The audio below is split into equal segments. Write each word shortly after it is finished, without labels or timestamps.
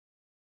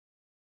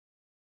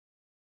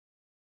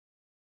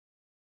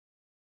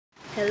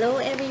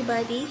Hello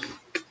everybody.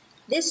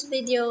 This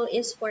video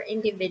is for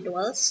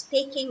individuals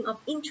taking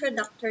up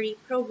introductory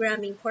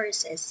programming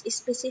courses,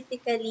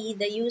 specifically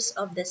the use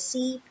of the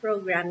C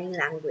programming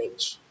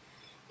language.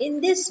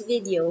 In this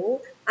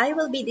video, I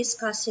will be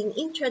discussing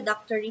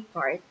introductory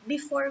part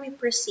before we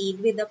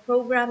proceed with the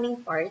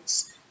programming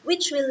parts,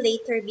 which will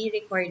later be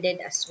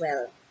recorded as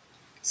well.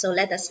 So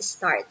let us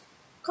start.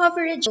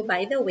 Coverage,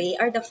 by the way,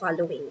 are the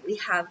following. We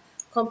have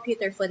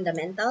computer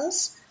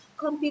fundamentals,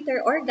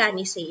 computer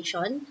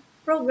organization,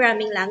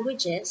 programming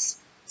languages,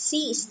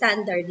 C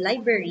standard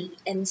library,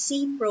 and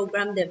C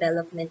program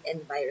development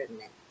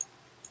environment.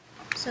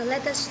 So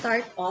let us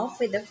start off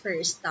with the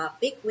first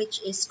topic,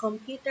 which is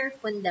computer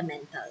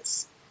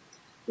fundamentals.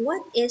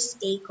 What is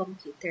a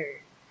computer?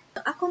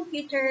 A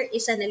computer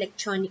is an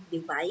electronic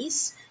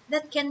device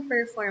that can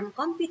perform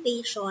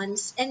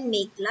computations and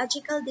make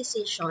logical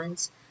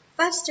decisions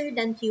faster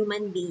than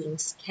human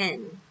beings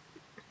can.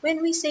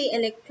 When we say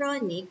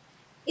electronic,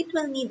 it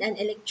will need an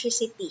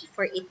electricity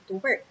for it to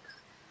work.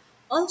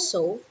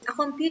 Also, a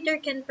computer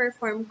can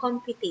perform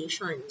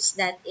computations,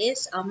 that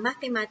is,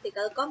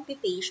 mathematical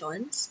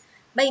computations,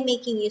 by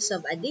making use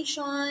of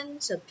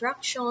addition,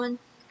 subtraction,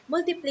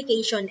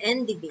 multiplication,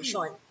 and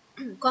division.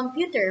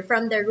 Computer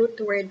from the root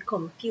word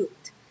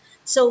compute.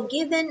 So,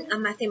 given a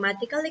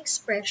mathematical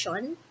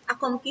expression, a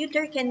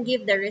computer can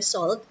give the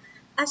result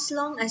as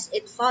long as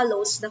it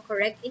follows the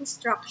correct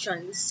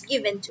instructions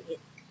given to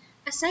it.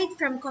 Aside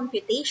from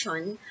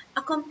computation,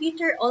 a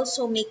computer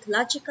also makes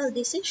logical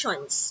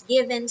decisions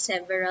given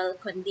several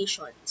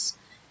conditions.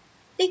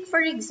 Take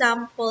for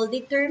example,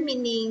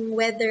 determining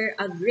whether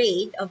a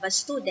grade of a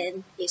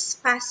student is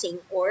passing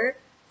or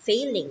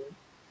failing.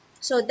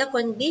 So the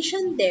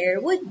condition there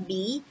would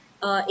be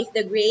if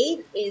the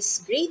grade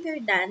is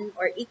greater than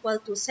or equal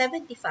to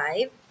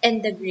 75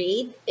 and the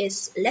grade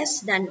is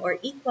less than or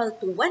equal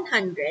to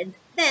 100,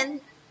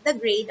 then the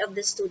grade of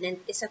the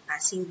student is a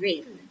passing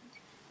grade.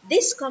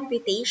 These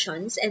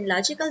computations and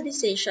logical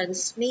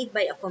decisions made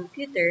by a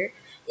computer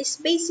is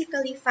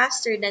basically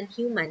faster than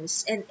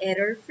humans and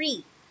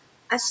error-free,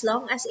 as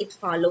long as it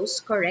follows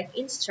correct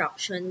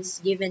instructions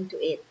given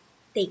to it.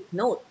 Take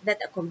note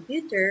that a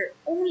computer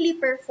only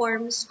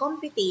performs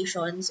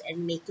computations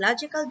and make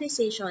logical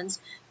decisions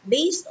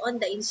based on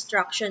the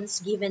instructions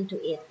given to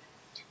it.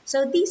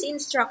 So these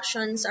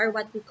instructions are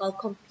what we call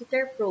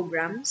computer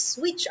programs,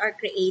 which are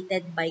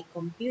created by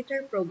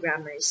computer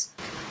programmers.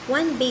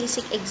 One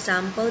basic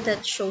example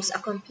that shows a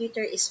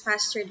computer is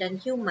faster than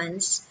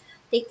humans,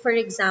 take for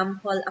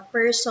example, a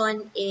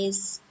person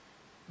is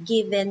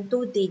given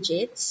two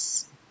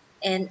digits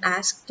and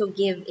asked to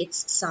give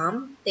its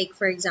sum, take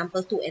for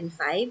example 2 and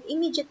 5,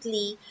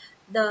 immediately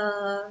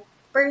the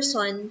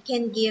person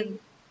can give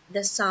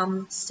the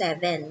sum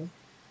 7.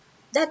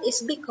 That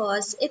is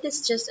because it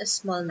is just a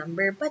small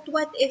number. But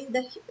what if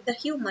the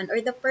human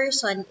or the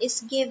person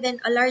is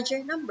given a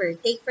larger number?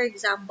 Take for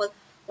example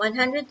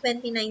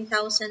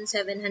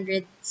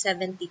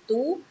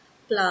 129,772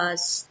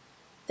 plus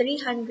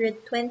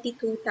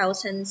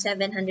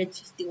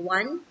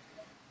 322,751.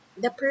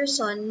 The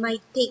person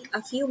might take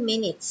a few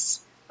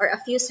minutes or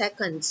a few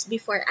seconds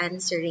before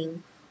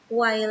answering,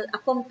 while a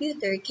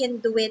computer can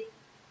do it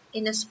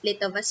in a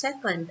split of a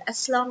second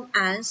as long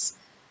as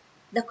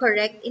the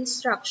correct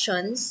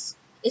instructions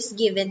is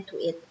given to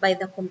it by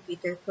the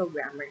computer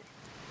programmer.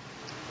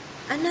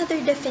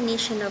 Another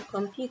definition of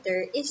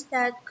computer is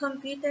that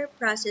computer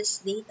process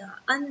data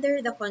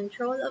under the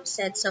control of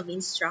sets of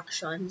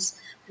instructions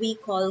we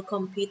call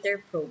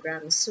computer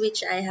programs,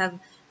 which I have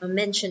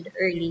mentioned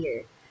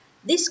earlier.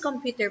 These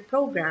computer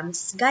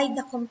programs guide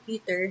the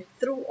computer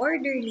through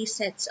orderly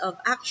sets of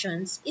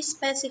actions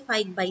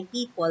specified by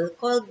people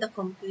called the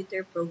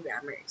computer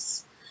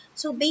programmers.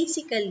 So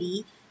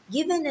basically,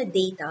 given a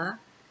data,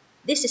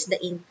 this is the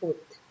input.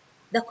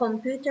 The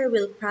computer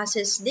will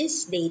process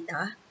this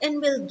data and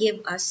will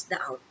give us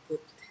the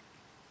output.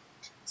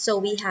 So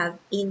we have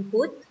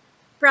input,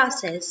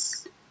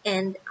 process,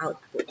 and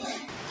output.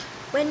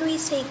 When we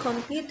say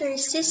computer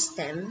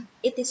system,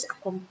 it is a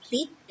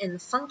complete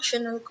and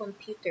functional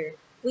computer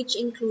which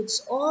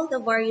includes all the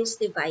various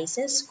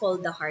devices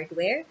called the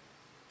hardware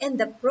and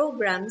the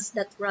programs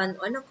that run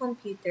on a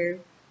computer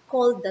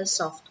called the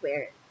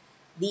software.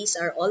 These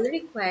are all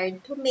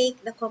required to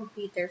make the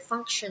computer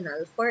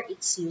functional for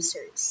its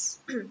users.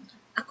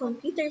 A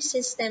computer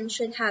system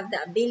should have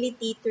the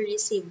ability to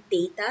receive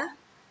data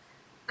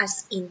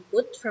as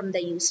input from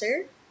the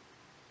user,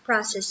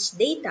 process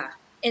data,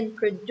 and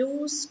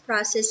produce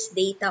processed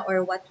data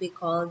or what we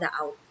call the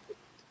output.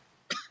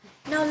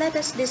 Now let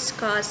us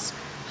discuss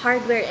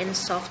hardware and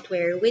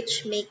software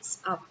which makes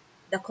up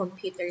the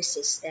computer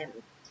system.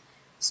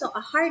 So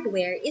a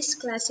hardware is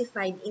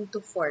classified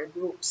into four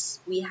groups.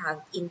 We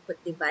have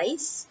input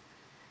device,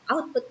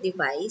 output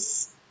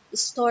device,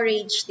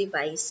 storage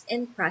device,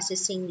 and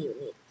processing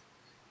unit.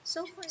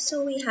 So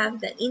we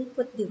have the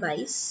input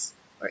device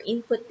or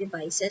input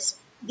devices.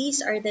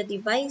 These are the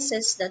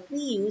devices that we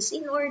use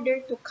in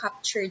order to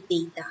capture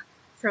data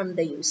from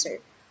the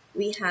user.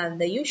 We have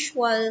the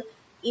usual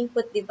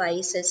input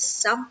devices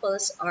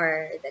samples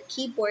are the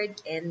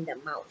keyboard and the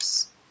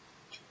mouse.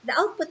 The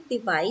output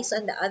device,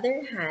 on the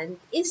other hand,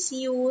 is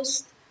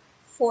used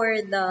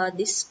for the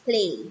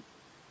display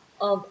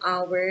of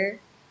our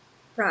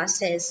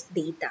processed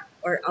data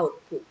or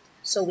output.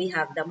 So we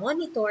have the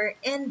monitor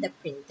and the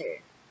printer.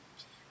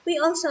 We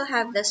also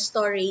have the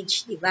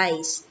storage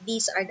device.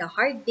 These are the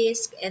hard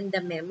disk and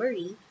the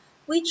memory,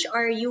 which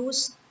are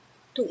used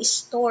to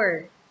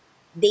store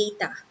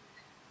data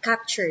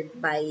captured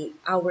by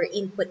our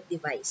input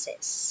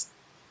devices.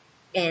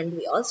 And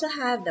we also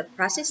have the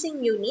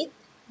processing unit.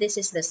 This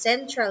is the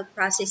central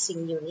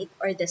processing unit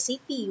or the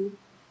CPU,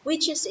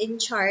 which is in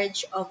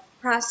charge of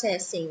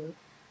processing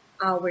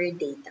our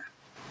data.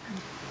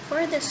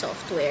 For the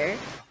software,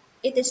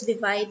 it is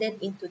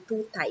divided into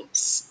two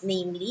types,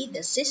 namely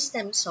the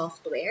system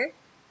software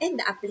and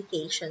the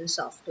application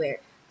software.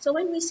 So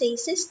when we say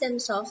system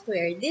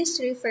software, this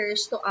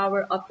refers to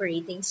our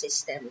operating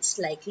systems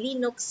like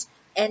Linux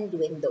and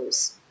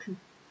Windows,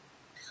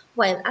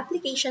 while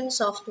application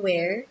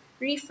software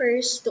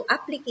refers to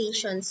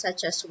applications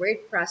such as word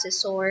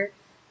processor,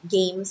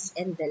 games,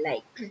 and the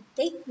like.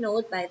 Take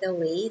note, by the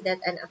way,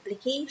 that an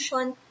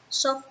application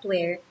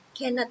software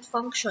cannot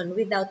function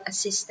without a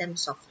system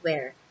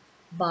software,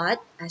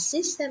 but a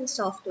system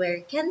software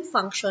can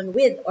function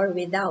with or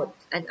without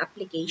an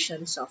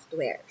application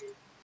software.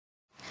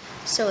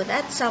 So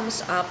that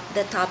sums up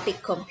the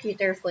topic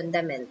computer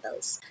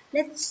fundamentals.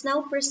 Let's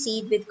now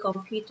proceed with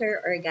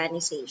computer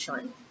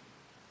organization.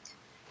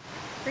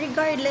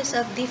 Regardless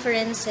of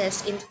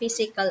differences in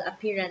physical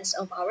appearance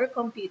of our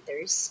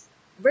computers,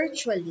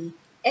 virtually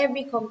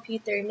every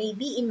computer may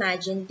be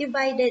imagined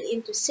divided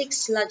into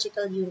 6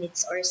 logical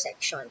units or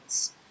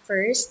sections.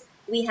 First,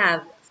 we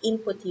have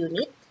input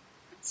unit.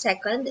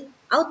 Second,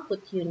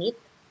 output unit.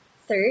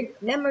 Third,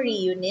 memory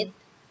unit.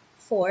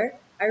 Four,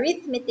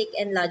 arithmetic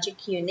and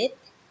logic unit,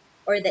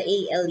 or the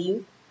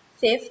ALU.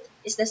 Fifth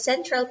is the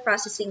central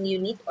processing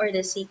unit, or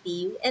the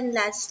CPU. And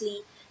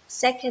lastly,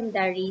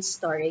 secondary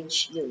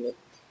storage unit.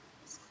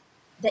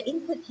 The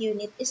input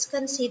unit is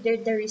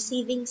considered the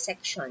receiving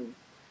section,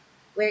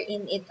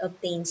 wherein it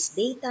obtains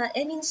data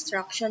and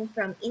instruction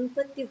from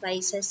input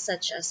devices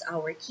such as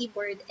our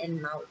keyboard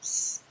and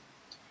mouse.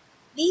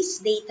 These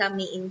data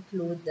may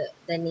include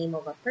the name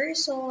of a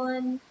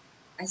person,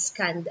 a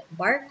scanned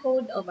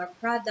barcode of a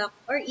product,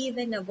 or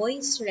even a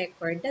voice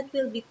record that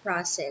will be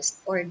processed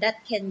or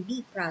that can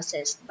be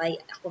processed by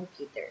a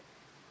computer.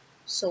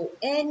 So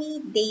any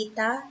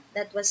data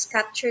that was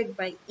captured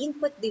by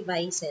input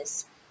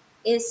devices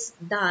is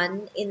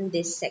done in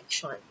this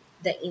section,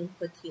 the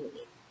input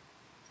unit.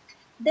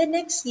 The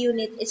next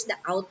unit is the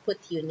output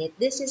unit.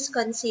 This is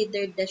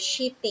considered the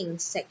shipping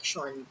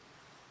section.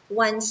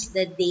 Once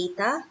the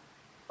data,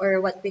 or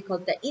what we call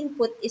the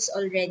input, is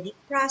already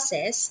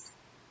processed,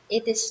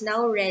 it is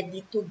now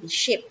ready to be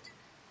shipped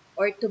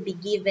or to be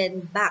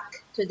given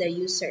back to the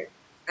user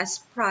as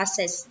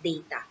processed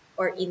data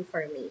or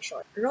information.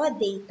 Raw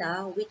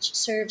data, which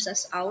serves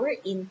as our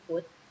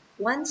input,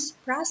 once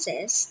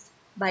processed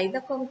by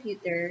the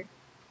computer,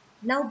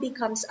 now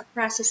becomes a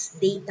processed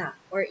data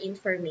or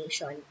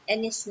information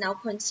and is now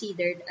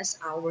considered as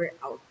our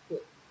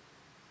output.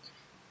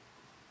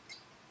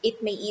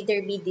 It may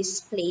either be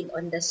displayed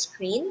on the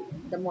screen,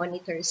 the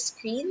monitor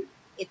screen,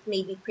 it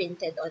may be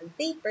printed on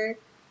paper,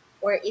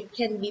 or it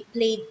can be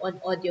played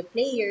on audio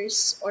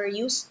players or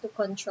used to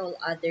control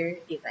other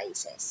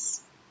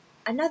devices.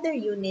 Another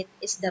unit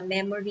is the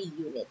memory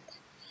unit.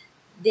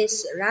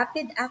 This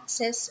rapid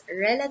access,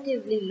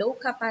 relatively low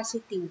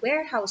capacity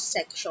warehouse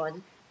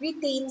section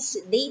retains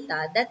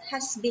data that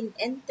has been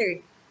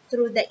entered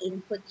through the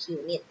input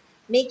unit,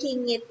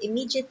 making it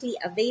immediately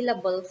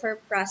available for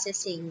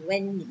processing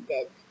when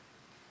needed.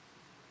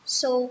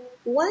 So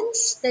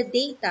once the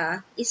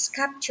data is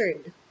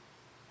captured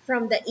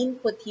from the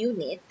input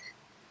unit,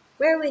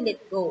 where will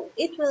it go?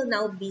 It will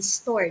now be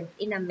stored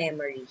in a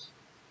memory.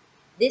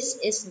 This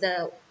is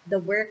the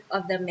work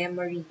of the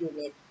memory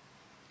unit.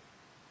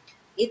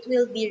 It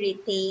will be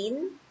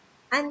retained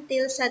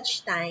until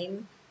such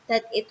time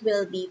that it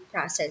will be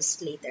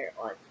processed later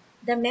on.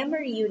 The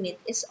memory unit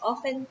is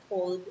often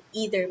called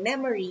either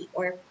memory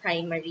or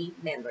primary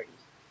memory.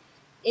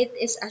 It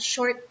is a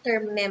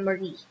short-term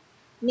memory,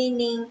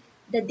 meaning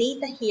the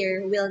data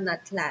here will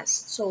not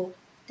last. So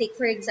take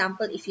for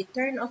example, if you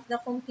turn off the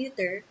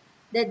computer,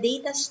 the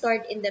data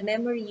stored in the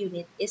memory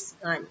unit is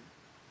gone.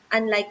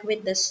 Unlike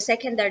with the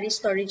secondary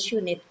storage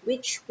unit,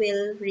 which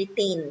will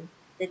retain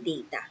the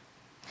data.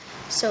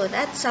 So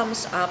that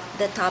sums up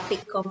the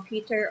topic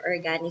computer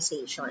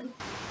organization.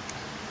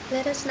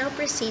 Let us now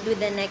proceed with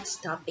the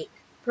next topic,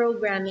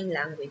 programming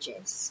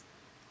languages.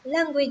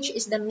 Language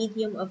is the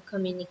medium of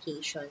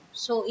communication.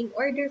 So in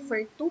order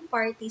for two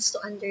parties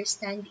to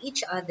understand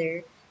each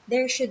other,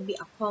 there should be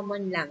a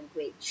common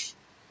language.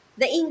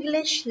 The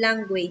English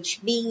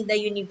language, being the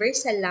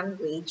universal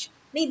language,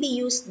 may be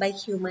used by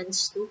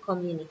humans to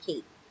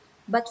communicate.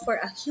 But for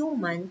a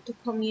human to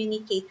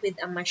communicate with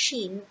a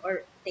machine,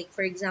 or take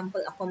for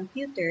example a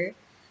computer,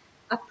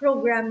 a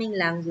programming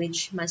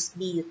language must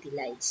be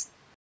utilized.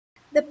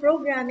 The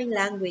programming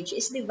language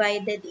is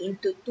divided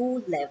into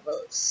two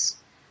levels.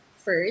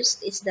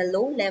 First is the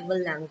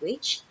low-level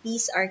language.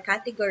 These are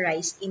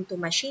categorized into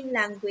machine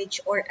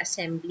language or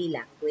assembly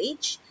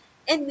language.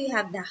 And we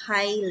have the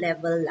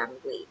high-level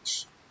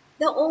language.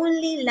 The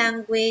only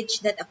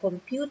language that a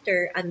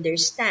computer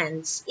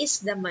understands is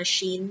the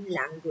machine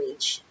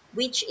language,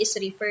 which is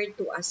referred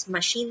to as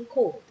machine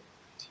code.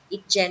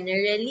 It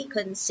generally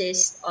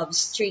consists of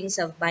strings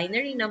of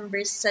binary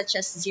numbers such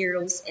as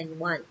zeros and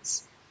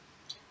ones.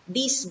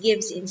 This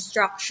gives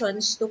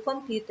instructions to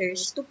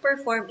computers to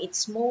perform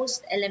its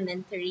most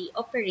elementary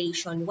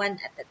operation one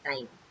at a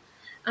time.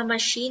 A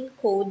machine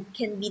code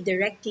can be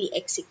directly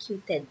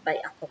executed by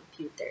a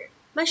computer.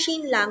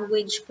 Machine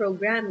language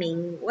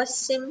programming was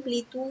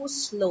simply too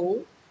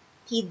slow,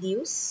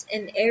 tedious,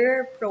 and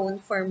error-prone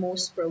for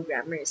most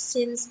programmers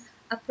since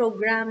a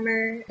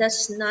programmer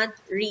does not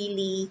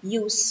really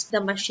use the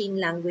machine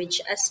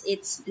language as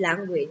its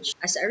language.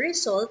 As a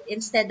result,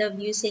 instead of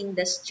using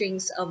the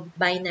strings of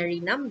binary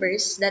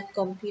numbers that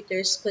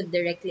computers could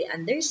directly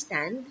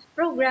understand,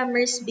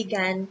 programmers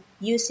began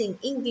using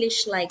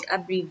English-like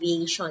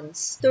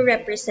abbreviations to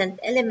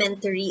represent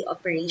elementary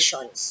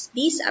operations.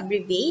 These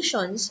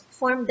abbreviations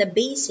form the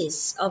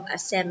basis of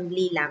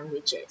assembly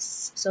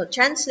languages. So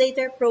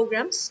translator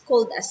programs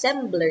called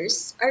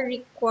assemblers are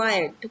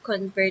required to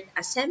convert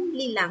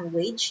assembly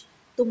language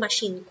to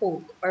machine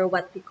code, or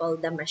what we call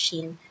the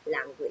machine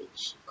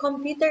language.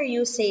 Computer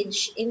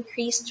usage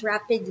increased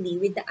rapidly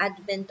with the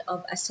advent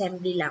of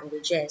assembly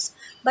languages,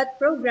 but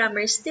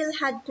programmers still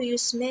had to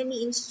use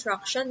many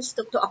instructions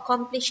to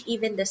accomplish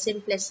even the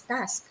simplest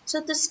task.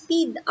 So to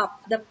speed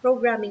up the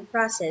programming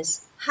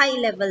process,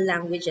 high-level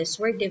languages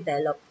were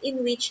developed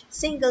in which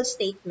single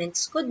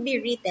statements could be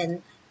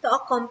written to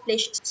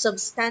accomplish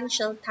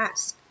substantial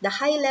tasks. The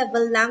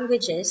high-level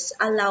languages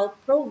allow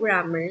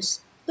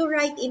programmers to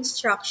write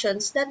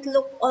instructions that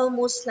look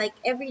almost like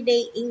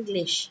everyday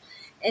English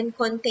and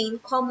contain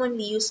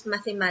commonly used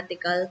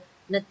mathematical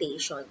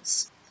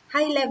notations.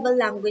 High-level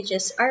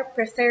languages are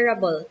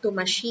preferable to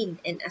machine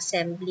and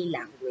assembly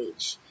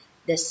language.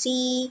 The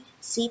C,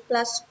 C++,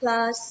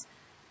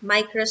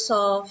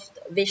 Microsoft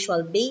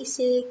Visual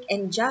Basic,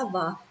 and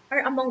Java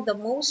are among the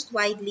most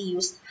widely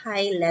used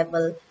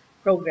high-level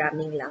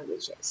programming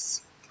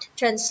languages.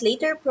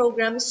 Translator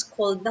programs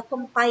called the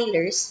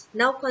compilers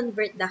now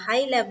convert the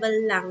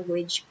high-level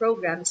language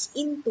programs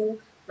into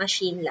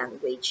machine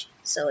language.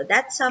 So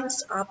that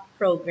sums up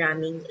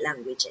programming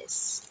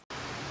languages.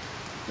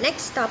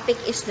 Next topic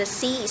is the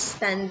C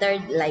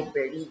standard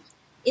library.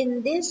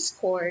 In this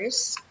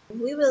course,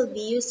 we will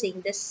be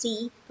using the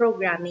C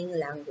programming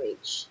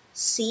language.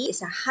 C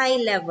is a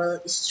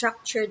high-level,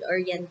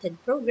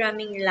 structured-oriented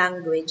programming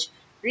language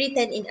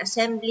written in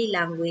assembly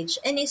language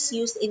and is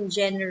used in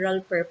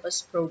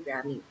general-purpose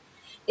programming.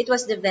 It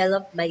was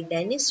developed by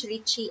Dennis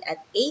Ritchie at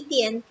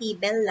AT&T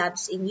Bell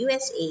Labs in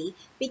USA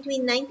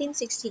between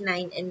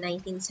 1969 and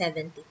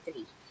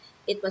 1973.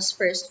 It was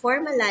first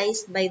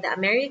formalized by the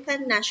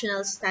American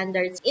National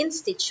Standards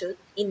Institute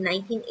in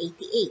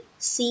 1988.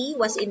 C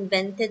was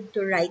invented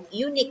to write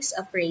Unix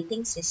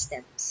operating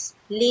systems.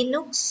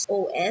 Linux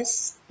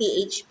OS,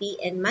 PHP,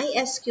 and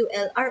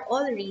MySQL are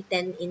all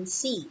written in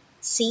C.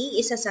 C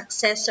is a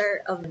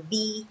successor of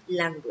B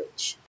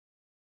language.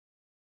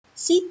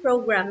 C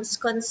programs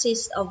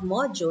consist of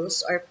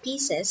modules or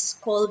pieces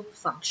called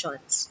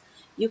functions.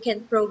 You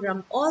can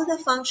program all the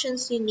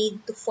functions you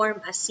need to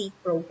form a C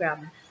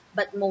program,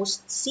 but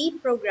most C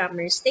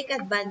programmers take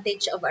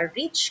advantage of a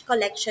rich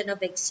collection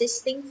of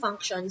existing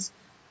functions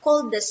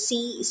called the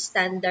C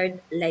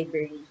standard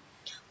library.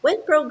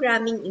 When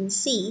programming in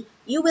C,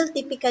 you will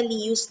typically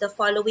use the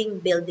following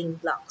building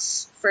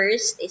blocks.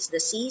 First is the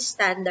C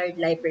standard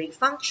library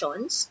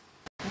functions.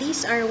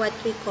 These are what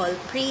we call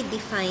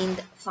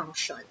predefined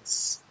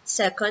functions.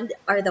 Second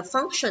are the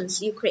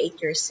functions you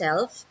create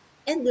yourself.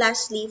 And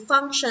lastly,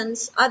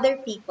 functions other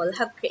people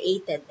have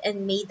created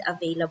and made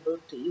available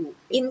to you.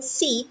 In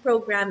C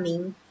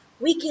programming,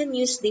 we can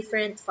use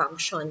different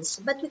functions,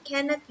 but we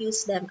cannot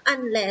use them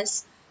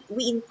unless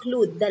we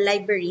include the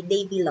library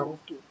they belong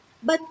to.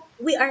 But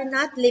we are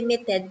not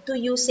limited to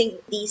using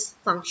these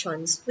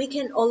functions. We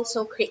can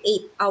also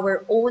create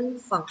our own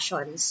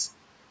functions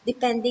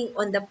depending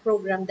on the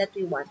program that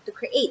we want to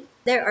create.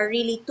 There are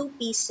really two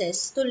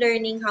pieces to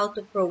learning how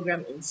to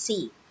program in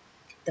C.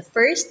 The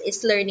first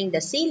is learning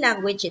the C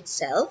language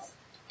itself,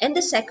 and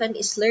the second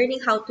is learning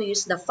how to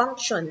use the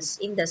functions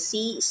in the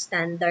C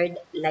standard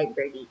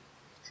library.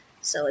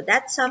 So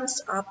that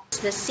sums up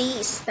the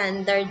C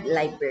standard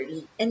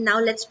library. And now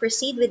let's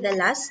proceed with the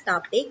last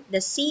topic,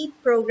 the C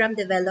program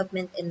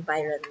development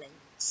environment.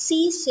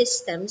 C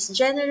systems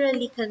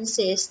generally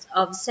consist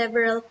of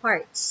several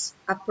parts: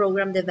 a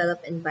program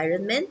development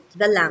environment,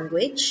 the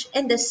language,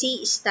 and the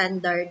C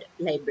standard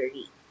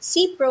library.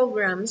 C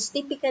programs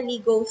typically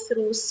go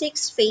through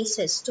 6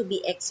 phases to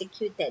be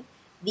executed.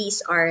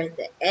 These are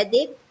the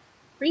edit,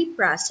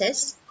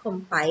 pre-process,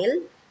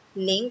 compile,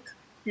 link,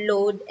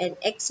 load, and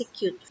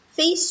execute.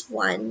 Phase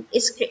 1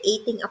 is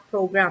creating a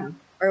program,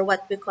 or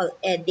what we call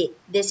edit.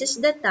 This is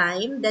the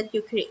time that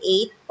you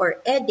create or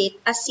edit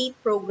a C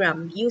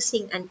program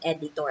using an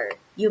editor.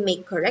 You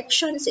make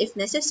corrections if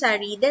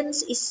necessary, then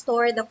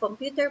store the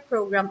computer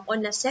program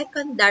on a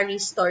secondary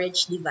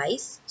storage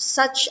device,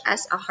 such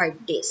as a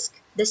hard disk.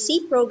 The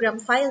C program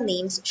file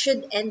names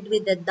should end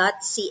with the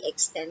 .c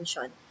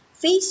extension.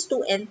 Phase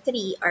 2 and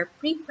 3 are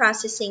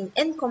pre-processing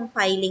and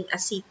compiling a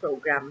C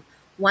program.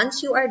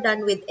 Once you are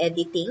done with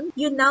editing,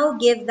 you now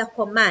give the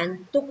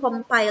command to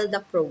compile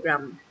the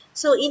program.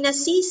 So in a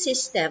C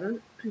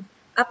system,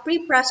 a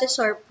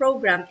preprocessor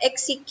program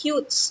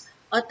executes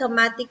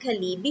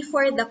automatically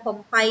before the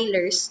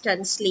compiler's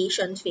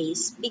translation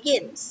phase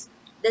begins.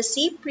 The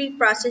C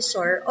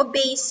preprocessor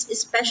obeys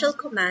special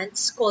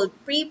commands called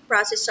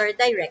preprocessor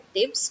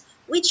directives,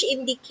 which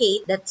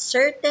indicate that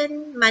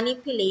certain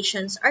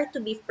manipulations are to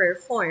be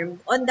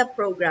performed on the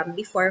program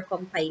before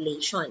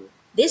compilation.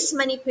 These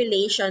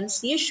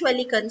manipulations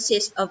usually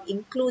consist of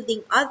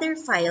including other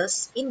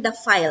files in the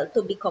file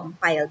to be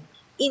compiled.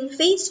 In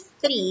phase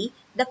 3,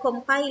 the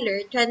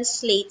compiler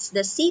translates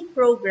the C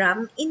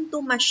program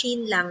into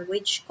machine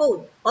language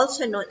code,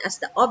 also known as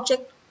the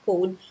object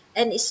code,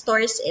 and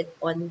stores it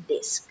on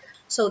disk.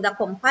 So the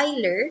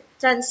compiler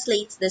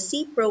translates the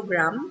C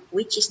program,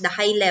 which is the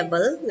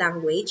high-level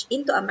language,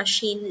 into a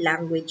machine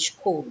language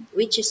code,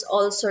 which is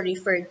also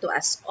referred to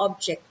as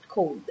object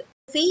code.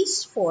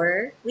 Phase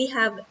 4, we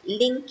have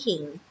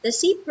linking. The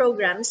C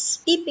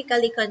programs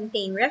typically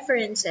contain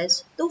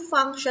references to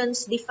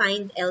functions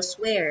defined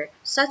elsewhere,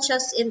 such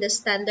as in the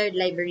standard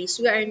libraries.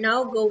 We are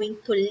now going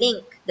to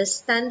link the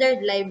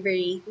standard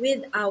library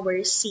with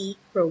our C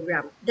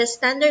program. The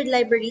standard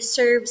library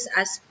serves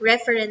as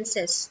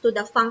references to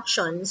the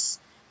functions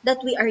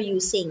that we are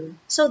using.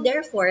 So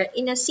therefore,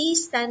 in a C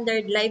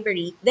standard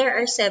library,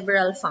 there are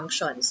several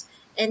functions.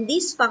 And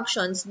these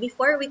functions,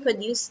 before we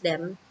could use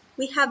them,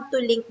 we have to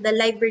link the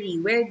library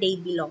where they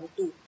belong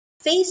to.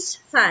 Phase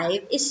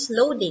 5 is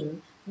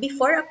loading.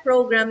 Before a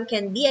program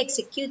can be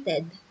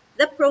executed,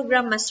 the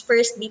program must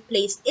first be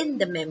placed in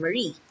the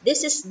memory.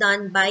 This is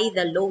done by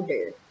the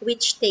loader,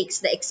 which takes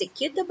the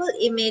executable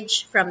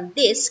image from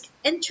disk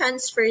and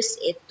transfers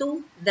it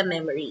to the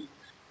memory.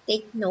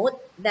 Take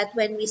note that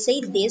when we say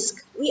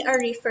disk, we are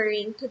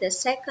referring to the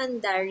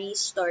secondary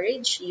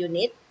storage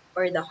unit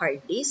or the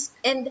hard disk.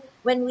 And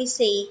when we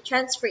say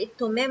transfer it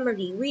to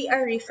memory, we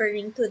are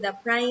referring to the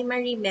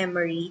primary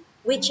memory,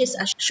 which is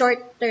a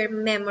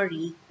short-term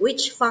memory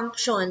which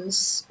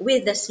functions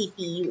with the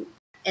CPU.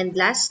 And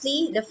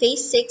lastly, the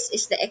phase 6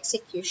 is the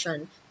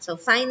execution. So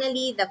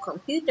finally, the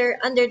computer,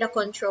 under the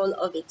control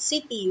of its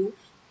CPU,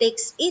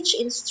 takes each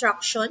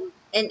instruction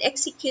and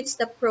executes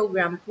the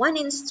program one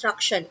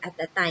instruction at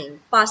a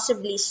time,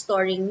 possibly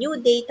storing new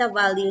data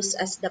values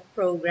as the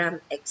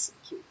program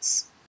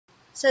executes.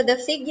 So the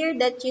figure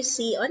that you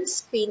see on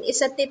screen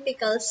is a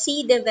typical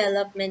C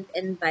development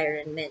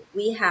environment.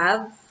 We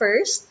have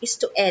first is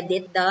to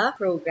edit the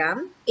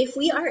program. If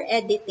we are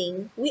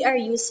editing, we are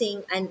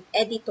using an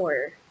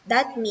editor.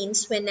 That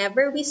means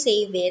whenever we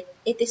save it,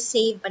 it is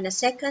saved on a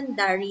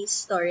secondary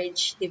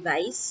storage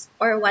device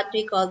or what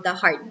we call the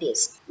hard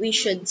disk. We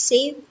should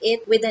save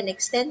it with an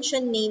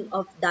extension name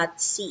of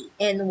 .c.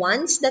 And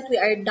once that we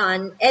are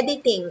done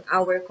editing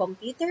our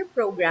computer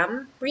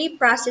program,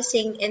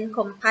 pre-processing and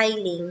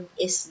compiling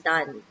is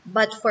done.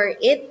 But for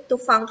it to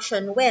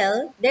function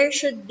well, there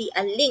should be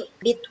a link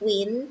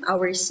between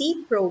our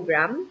C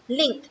program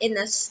linked in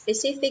a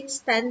specific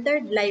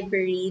standard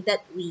library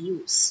that we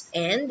use.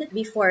 And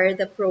before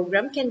the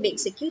program can be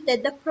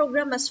executed, the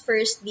program must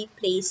first be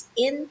placed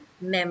in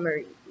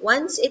memory.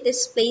 Once it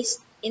is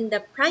placed in the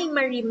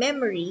primary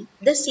memory,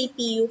 the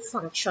CPU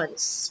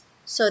functions.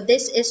 So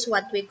this is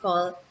what we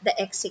call the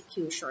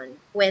execution.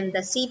 When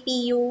the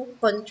CPU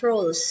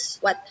controls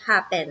what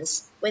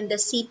happens when the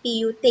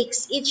CPU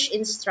takes each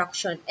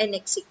instruction and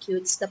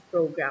executes the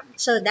program.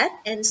 So that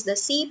ends the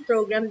C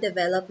program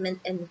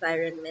development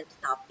environment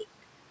topic.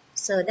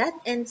 So that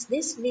ends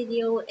this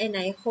video, and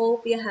I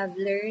hope you have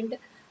learned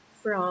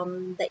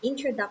from the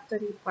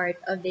introductory part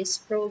of this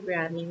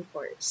programming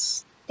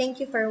course. Thank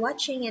you for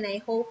watching, and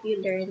I hope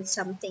you learned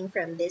something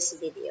from this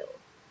video.